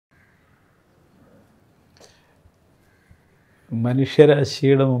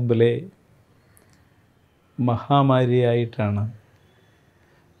മനുഷ്യരാശിയുടെ മുമ്പിലെ മഹാമാരിയായിട്ടാണ്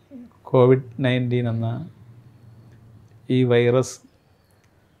കോവിഡ്-19 എന്ന ഈ വൈറസ്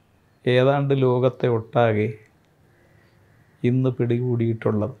ഏതാണ്ട് ലോകത്തെ ഒട്ടാകെ ഇന്ന്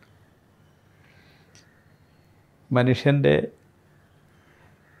പിടികൂടിയിട്ടുള്ളത്. മനുഷ്യൻ്റെ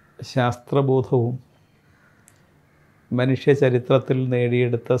ശാസ്ത്രബോധവും മനുഷ്യ ചരിത്രത്തിൽ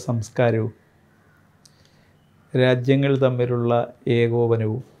നേടിയെടുത്ത സംസ്കാരവും രാജ്യങ്ങൾ തമ്മിലുള്ള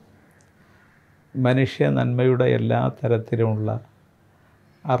ഏകോപനവും മനുഷ്യ നന്മയുടെ എല്ലാ തരത്തിലുമുള്ള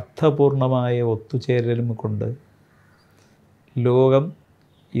അർത്ഥപൂർണമായ ഒത്തുചേരലും കൊണ്ട് ലോകം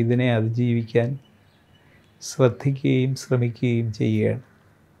ഇതിനെ അതിജീവിക്കാൻ ശ്രദ്ധിക്കുകയും ശ്രമിക്കുകയും ചെയ്യുകയാണ്.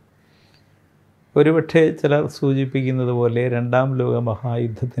 ഒരുപക്ഷെ ചിലർ സൂചിപ്പിക്കുന്നത് പോലെ രണ്ടാം ലോക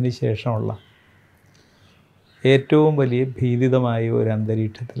മഹായുദ്ധത്തിന് ശേഷമുള്ള ഏറ്റവും വലിയ ഭീതിതമായ ഒരു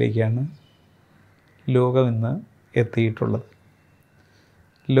അന്തരീക്ഷത്തിലേക്കാണ് ലോകം ഇന്ന് എത്തിയിട്ടുള്ളത്.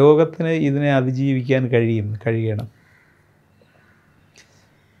 ലോകത്തിന് ഇതിനെ അതിജീവിക്കാൻ കഴിയണം.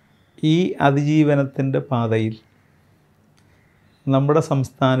 ഈ അതിജീവനത്തിൻ്റെ പാതയിൽ നമ്മുടെ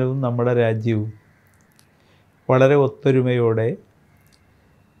സംസ്ഥാനവും നമ്മുടെ രാജ്യവും വളരെ ഒത്തൊരുമയോടെ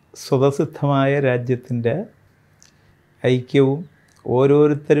സ്വതസിദ്ധമായ രാജ്യത്തിൻ്റെ ഐക്യവും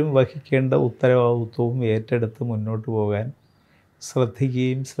ഓരോരുത്തരും വഹിക്കേണ്ട ഉത്തരവാദിത്വവും ഏറ്റെടുത്ത് മുന്നോട്ട് പോകാൻ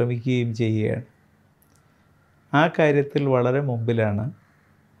ശ്രദ്ധിക്കുകയും ശ്രമിക്കുകയും ചെയ്യുകയാണ്. ആ കാര്യത്തിൽ വളരെ മുമ്പിലാണ്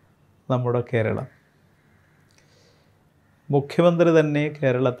നമ്മുടെ കേരളം. മുഖ്യമന്ത്രി തന്നെ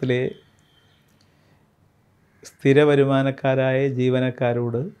കേരളത്തിലെ സ്ഥിര വരുമാനക്കാരായ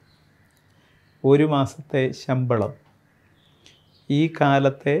ജീവനക്കാരോട് ഒരു മാസത്തെ ശമ്പളം ഈ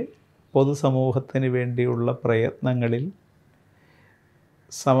കാലത്തെ പൊതുസമൂഹത്തിന് വേണ്ടിയുള്ള പ്രയത്നങ്ങളിൽ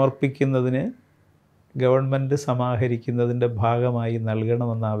സമർപ്പിക്കുന്നതിന് ഗവൺമെൻറ് സമാഹരിക്കുന്നതിൻ്റെ ഭാഗമായി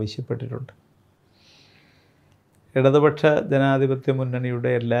നൽകണമെന്ന് ആവശ്യപ്പെട്ടിട്ടുണ്ട്. ഇടതുപക്ഷ ജനാധിപത്യ മുന്നണിയുടെ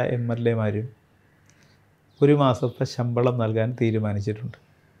എല്ലാ MLA-മാരും ഒരു മാസത്തെ ശമ്പളം നൽകാൻ തീരുമാനിച്ചിട്ടുണ്ട്.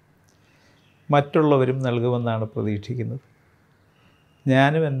 മറ്റുള്ളവരും നൽകുമെന്നാണ് പ്രതീക്ഷിക്കുന്നത്.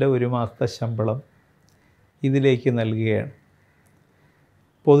 ഞാനും എൻ്റെ ഒരു മാസത്തെ ശമ്പളം ഇതിലേക്ക് നൽകുകയാണ്.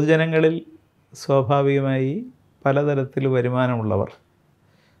 പൊതുജനങ്ങളിൽ സ്വാഭാവികമായി പലതരത്തിൽ വരുമാനമുള്ളവർ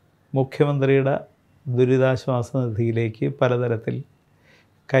മുഖ്യമന്ത്രിയുടെ ദുരിതാശ്വാസ നിധിയിലേക്ക് പലതരത്തിൽ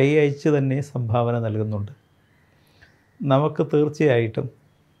കൈ അയച്ച് തന്നെ സംഭാവന നൽകുന്നുണ്ട്. നമുക്ക് തീർച്ചയായിട്ടും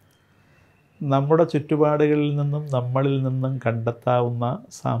നമ്മുടെ ചുറ്റുപാടുകളിൽ നിന്നും നമ്മളിൽ നിന്നും കണ്ടെത്താവുന്ന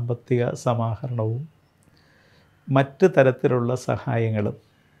സാമ്പത്തിക സമാഹരണവും മറ്റ് തരത്തിലുള്ള സഹായങ്ങളും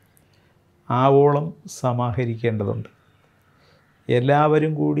ആവോളം സമാഹരിക്കേണ്ടതുണ്ട്.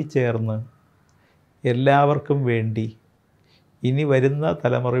 എല്ലാവരും കൂടി ചേർന്ന് എല്ലാവർക്കും വേണ്ടി ഇനി വരുന്ന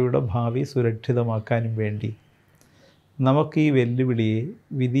തലമുറയുടെ ഭാവി സുരക്ഷിതമാക്കാനും വേണ്ടി നമുക്ക് ഈ വെല്ലുവിളിയെ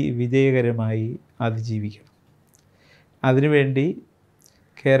വിജയകരമായി അതിജീവിക്കണം. അതിനുവേണ്ടി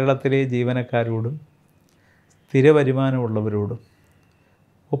കേരളത്തിലെ ജീവനക്കാരോടും സ്ഥിര വരുമാനമുള്ളവരോടും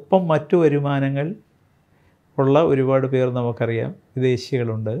ഒപ്പം മറ്റു വരുമാനങ്ങൾ ഉള്ള ഒരുപാട് പേർ നമുക്കറിയാം.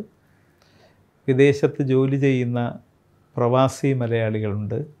 വിദേശികളുണ്ട്, വിദേശത്ത് ജോലി ചെയ്യുന്ന പ്രവാസി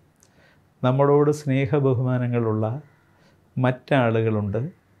മലയാളികളുണ്ട്, നമ്മളോട് സ്നേഹബഹുമാനങ്ങളുള്ള മറ്റാളുകളുണ്ട്.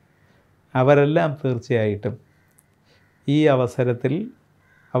 അവരെല്ലാം തീർച്ചയായിട്ടും ഈ അവസരത്തിൽ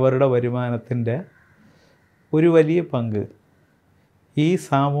അവരുടെ വരുമാനത്തിൻ്റെ ഒരു വലിയ പങ്ക് ഈ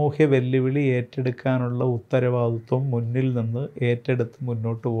സാമൂഹ്യ വെല്ലുവിളി ഏറ്റെടുക്കാനുള്ള ഉത്തരവാദിത്വം മുന്നിൽ നിന്ന് ഏറ്റെടുത്ത്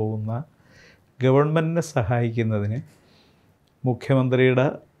മുന്നോട്ട് പോകുന്ന ഗവൺമെൻറ്റിനെ സഹായിക്കുന്നതിന് മുഖ്യമന്ത്രിയുടെ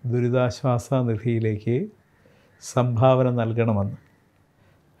ദുരിതാശ്വാസ നിധിയിലേക്ക് സംഭാവന നൽകണമെന്ന്,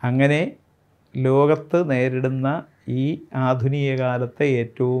 അങ്ങനെ ലോകത്ത് നേരിടുന്ന ഈ ആധുനിക കാലത്തെ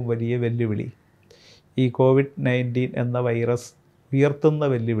ഏറ്റവും വലിയ വെല്ലുവിളി ഈ കോവിഡ്-19 എന്ന വൈറസ് ഉയർത്തുന്ന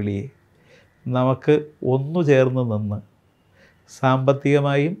വെല്ലുവിളിയെ നമുക്ക് ഒന്നുചേർന്ന് നിന്ന്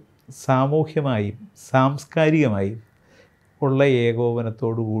സാമ്പത്തികമായും സാമൂഹ്യമായും സാംസ്കാരികമായും ഉള്ള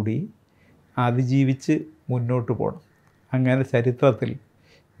ഏകോപനത്തോടു കൂടി അതിജീവിച്ച് മുന്നോട്ട് പോകണം. അങ്ങനെ ചരിത്രത്തിൽ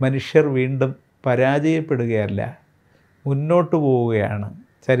മനുഷ്യർ വീണ്ടും പരാജയപ്പെടുകയല്ല, മുന്നോട്ട് പോവുകയാണ്.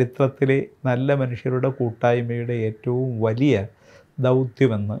 ചരിത്രത്തിലെ നല്ല മനുഷ്യരുടെ കൂട്ടായ്മയുടെ ഏറ്റവും വലിയ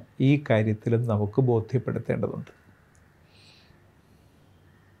ദൗത്യമെന്ന് ഈ കാര്യത്തിലും നമുക്ക് ബോധ്യപ്പെടുത്തേണ്ടതുണ്ട്.